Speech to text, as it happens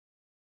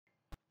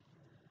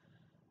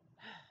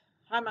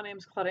Hi, my name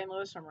is Claudine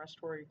Lewis. I'm a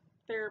respiratory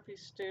therapy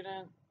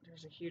student.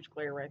 There's a huge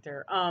glare right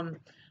there. I'm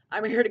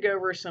here to go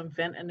over some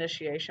vent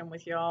initiation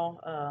with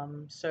y'all.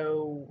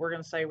 So we're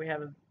gonna say we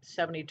have a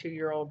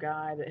 72-year-old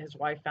guy that his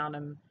wife found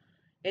him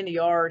in the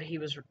yard. He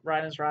was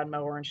riding his ride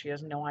mower, and she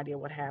has no idea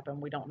what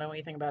happened. We don't know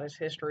anything about his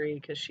history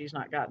because she's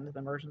not gotten to the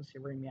emergency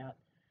room yet.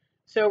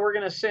 So we're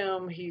gonna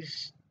assume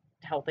he's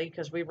healthy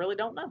because we really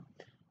don't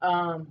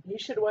know. He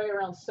should weigh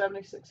around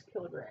 76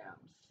 kilograms.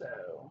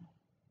 So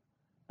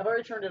I've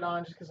already turned it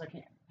on just because I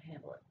can't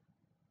handle it.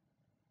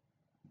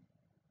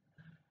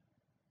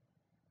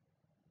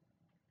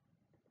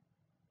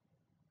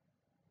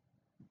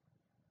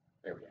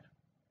 There we go.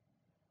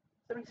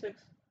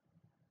 76.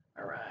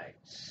 All right.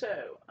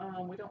 So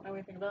we don't know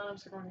anything about him,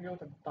 so we're going to go with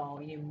the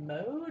volume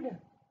mode.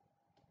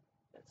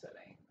 That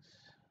settings.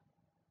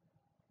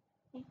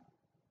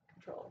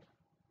 Controlled.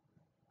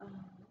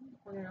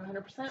 We're going to go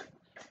 100%.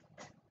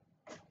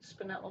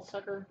 Spin that little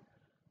sucker.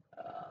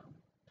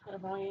 Title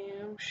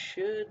volume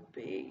should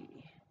be.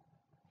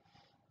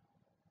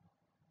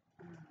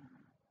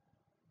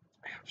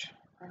 Ouch.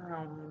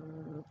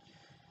 Around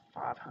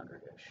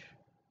 500-ish.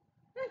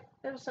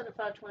 It'll set at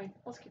 520.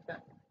 Let's keep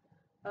that.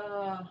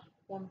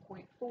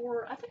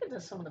 1.4. I think it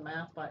does some of the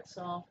math by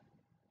itself.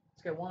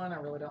 Let's go 1. I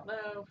really don't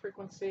know.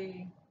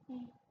 Frequency.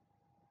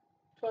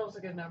 12 is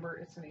a good number.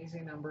 It's an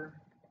easy number.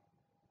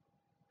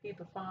 Peep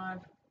of 5.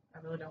 I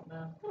really don't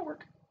know. It'll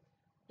work.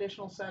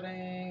 Additional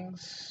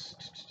settings.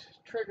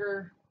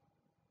 Trigger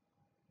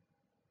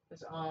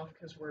is off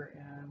because we're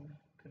in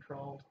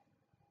controlled.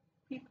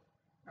 Peep.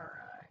 All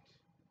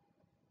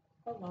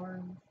right.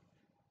 Alarm.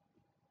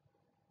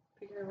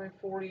 Peak airway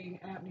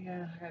 40.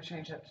 Apnea. I gotta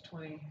change that to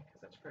 20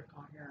 because that's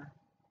critical here.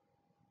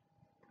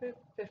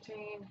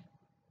 15.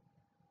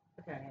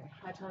 Okay.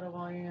 High tidal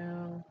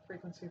volume.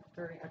 Frequency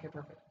 30. Okay,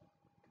 perfect.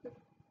 And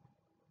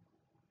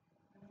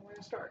we're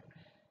gonna start.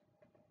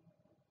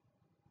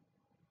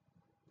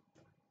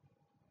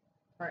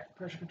 All right,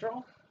 pressure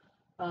control.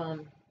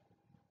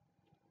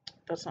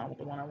 That's not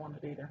the one I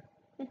wanted either.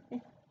 Let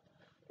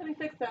me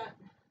fix that.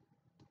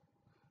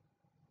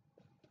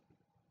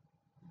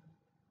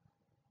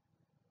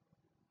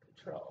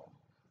 Control.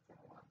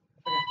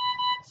 Okay,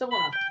 someone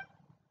else.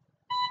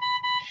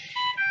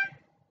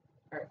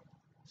 All right.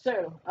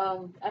 So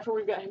after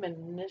we've got him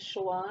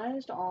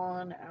initialized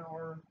on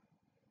our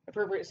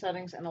appropriate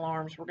settings and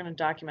alarms, we're going to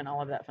document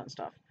all of that fun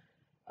stuff.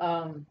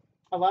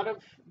 A lot of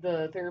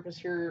the therapists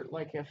here,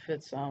 like if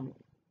it's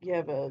you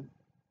have a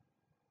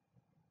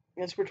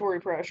inspiratory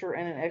pressure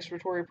and an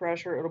expiratory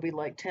pressure, it'll be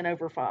like 10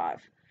 over 5.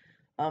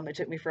 It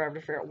took me forever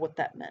to figure out what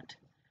that meant.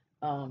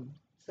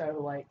 So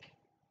like,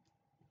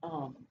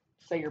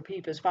 say your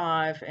PEEP is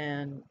 5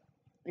 and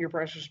your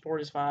pressure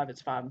support is 5,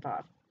 it's 5 and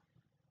 5.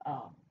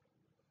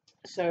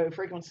 So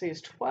frequency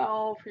is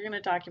 12. You're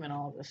going to document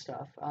all of this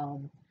stuff.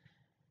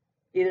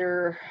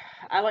 Either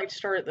I like to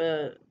start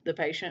at the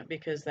patient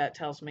because that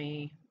tells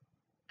me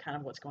kind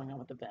of what's going on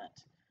with the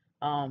vent.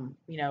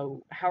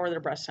 How are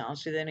their breath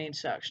sounds? Do they need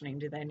suctioning?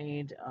 Do they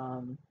need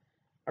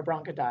a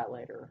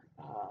bronchodilator?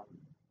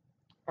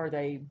 Are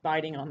they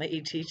biting on the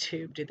ET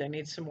tube? Do they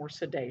need some more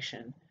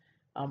sedation?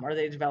 Are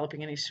they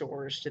developing any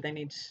sores? Do they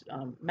need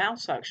mouth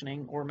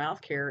suctioning or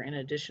mouth care in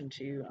addition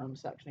to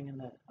suctioning in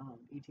the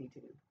ET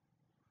tube?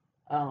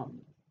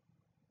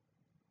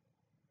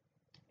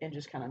 And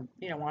just kind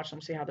of, watch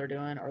them, see how they're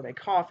doing. Are they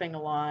coughing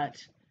a lot?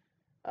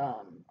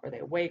 Are they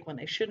awake when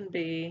they shouldn't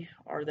be?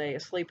 Are they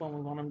asleep when we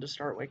want them to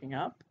start waking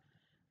up?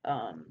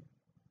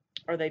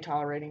 Are they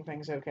tolerating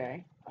things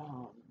okay?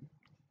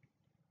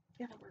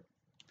 Yeah, that worked.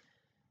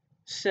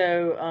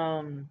 So,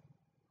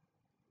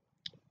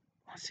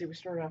 let's see, we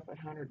started off at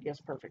 100. Yes,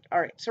 perfect.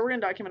 All right, so we're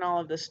going to document all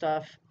of this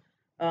stuff.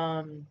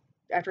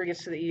 After he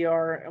gets to the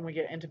ER and we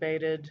get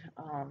intubated,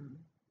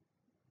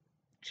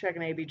 check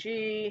an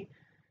ABG,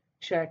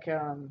 check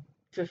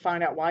to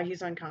find out why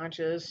he's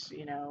unconscious,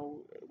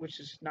 which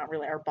is not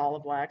really our ball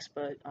of wax,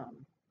 but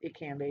it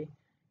can be.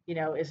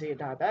 Is he a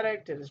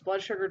diabetic? Did his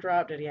blood sugar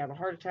drop? Did he have a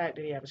heart attack?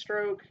 Did he have a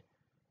stroke?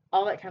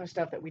 All that kind of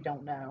stuff that we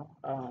don't know.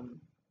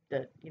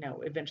 That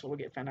eventually will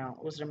get found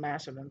out. Was it a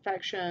massive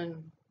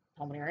infection?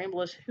 Pulmonary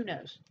embolus? Who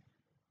knows?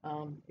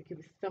 It could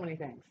be so many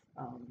things.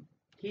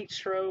 Heat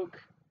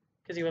stroke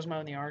because he was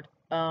mowing the yard.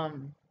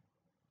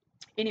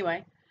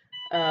 Anyway,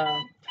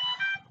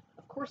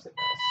 of course it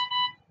does.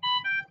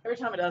 Every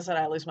time it does that,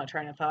 I lose my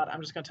train of thought. I'm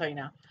just going to tell you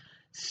now.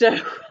 So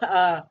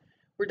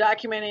we're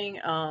documenting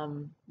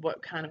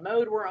what kind of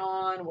mode we're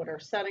on, what our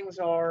settings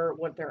are,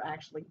 what they're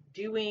actually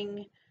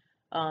doing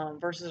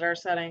versus our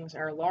settings,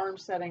 our alarm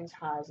settings,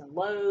 highs and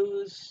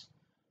lows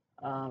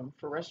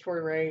for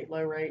respiratory rate,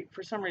 low rate.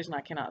 For some reason, I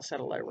cannot set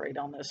a low rate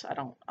on this. I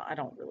don't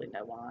really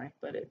know why,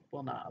 but it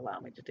will not allow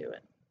me to do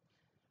it.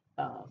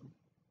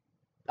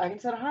 I can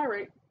set a high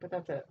rate, but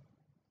that's it.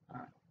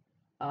 All right.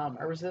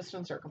 Our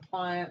resistance, our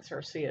compliance,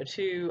 our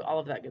CO2, all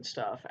of that good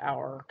stuff.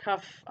 Our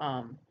cuff,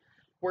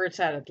 where it's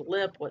at the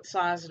lip, what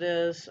size it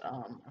is.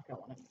 I've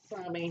got one in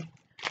front of me.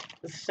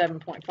 This is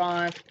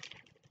 7.5.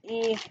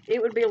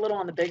 It would be a little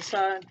on the big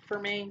side for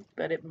me,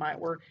 but it might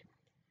work.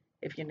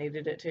 if you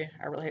needed it to.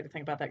 I really hate to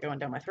think about that going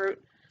down my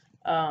throat.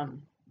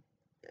 And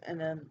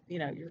then, you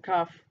know, your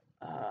cuff,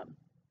 you're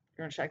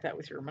going to check that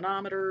with your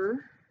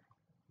manometer.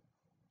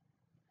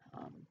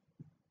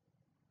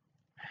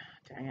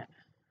 Dang it.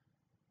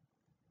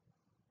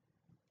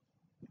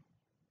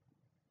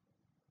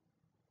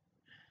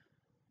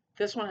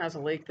 This one has a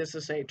leak. This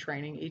is a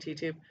training ET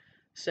tube.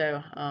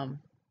 So,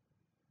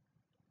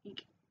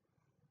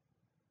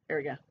 there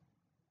we go.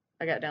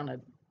 I got down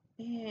to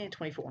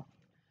 24.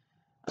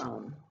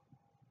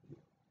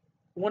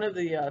 One of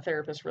the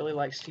therapists really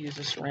likes to use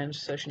a syringe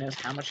so she knows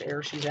how much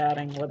air she's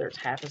adding, whether it's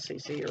half a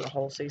cc or a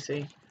whole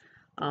cc.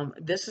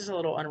 This is a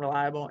little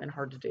unreliable and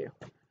hard to do.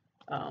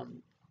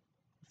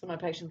 So my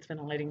patient's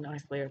ventilating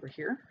nicely over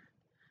here.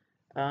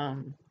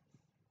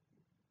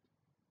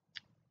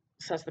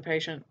 Assess the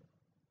patient,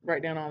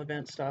 write down all the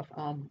vent stuff.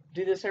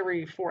 Do this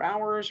every 4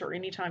 hours or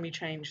anytime you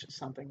change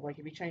something. Like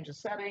if you change a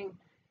setting,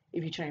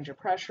 if you change a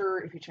pressure,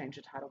 if you change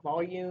a tidal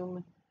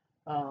volume,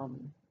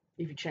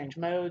 if you change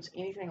modes,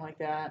 anything like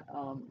that,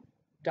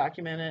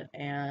 document it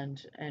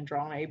and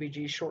draw an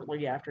ABG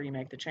shortly after you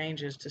make the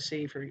changes to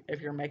see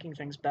if you're making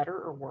things better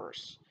or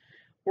worse,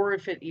 or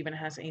if it even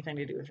has anything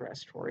to do with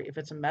respiratory. If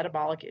it's a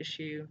metabolic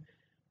issue,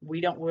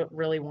 we don't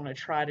really want to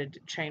try to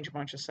change a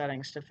bunch of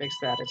settings to fix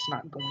that. It's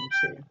not going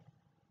to.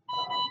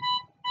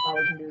 All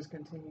we can do is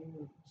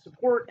continue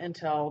support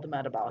until the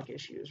metabolic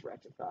issue is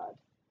rectified.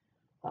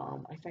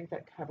 I think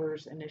that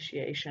covers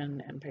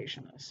initiation and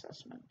patient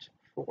assessment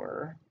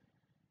for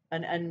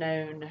an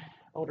unknown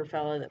older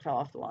fellow that fell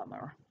off the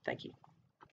lawnmower. Thank you.